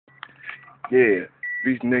Yeah,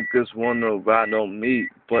 these niggas wanna ride on me,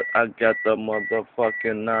 but I got the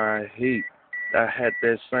motherfucking 9 heat. I had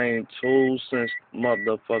that same tool since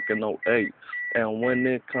motherfucking '08. And when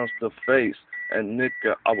it comes to face, a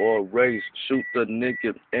nigga I will erase, shoot the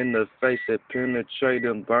nigga in the face and penetrate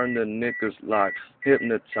and burn the niggas like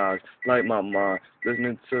hypnotized, like my mind.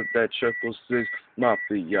 Listening to that 666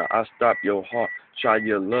 Mafia, I stop your heart, try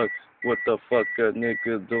your luck. What the fuck a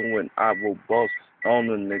nigga doing? I will boss on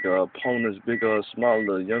the nigga. Opponents bigger or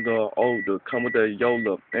smaller, younger or older. Come with a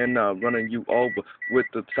Yola, and I'm running you over with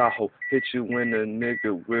the Tahoe. Hit you when the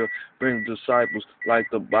nigga will bring disciples like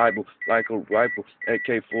the Bible, like a rifle.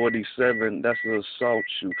 AK-47, that's an assault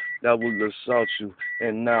you. That will assault you.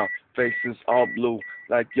 And now faces all blue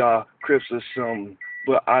like y'all Crips or something.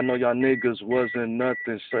 But I know y'all niggas wasn't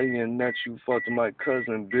nothing, saying that you fucked my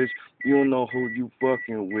cousin, bitch. You don't know who you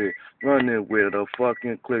fucking with. Running with a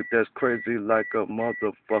fucking clip that's crazy like a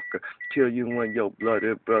motherfucker. Kill you in your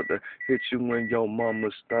bloody brother. Hit you in your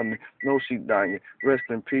mama's stomach. No, she dying. Rest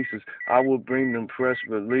in pieces. I will bring them press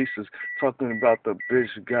releases. Talking about the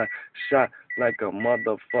bitch got shot like a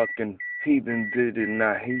motherfucking heathen did it.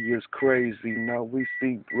 Now he is crazy. Now we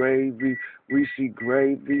see gravy. We see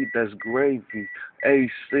gravy. That's gravy.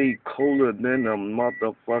 AC cooler than a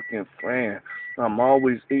motherfucking fan. I'm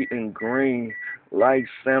always eating green like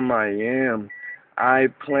Sam I am. I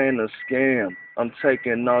plan a scam. I'm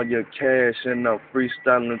taking all your cash and I'm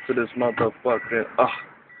freestyling to this motherfucking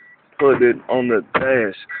put it on the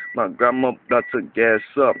dash. My grandma about to gas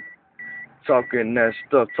up. Talking that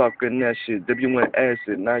stuff, talking that shit. Dip you in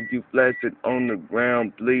acid, now you flaccid on the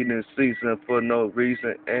ground, bleeding season for no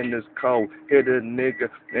reason, and it's cold. Hit a nigga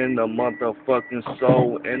in the motherfucking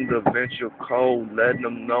soul, in the venture cold. Let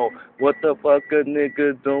them know what the fuck a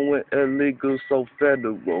nigga doing illegal, so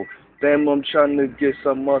federal. Damn, I'm trying to get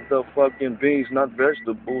some motherfucking beans, not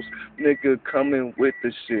vegetables. Nigga coming with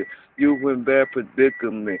the shit. You in bad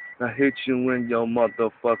predicament. I hit you in your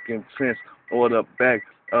motherfucking tents or the back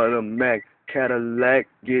of the Mac. Cadillac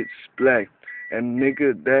get splat. And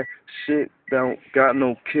nigga, that shit don't got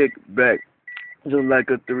no kickback. Just like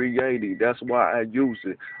a 380, that's why I use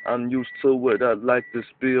it. I'm used to it, I like to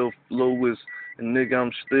spill fluids. And nigga,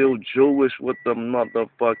 I'm still Jewish with the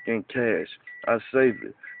motherfucking cash. I save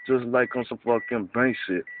it, just like on some fucking bank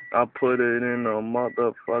shit. I put it in a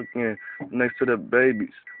motherfucking, next to the babies,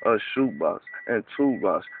 a shoebox and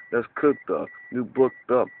toolbox that's cooked up. You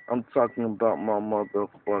booked up. I'm talking about my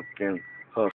motherfucking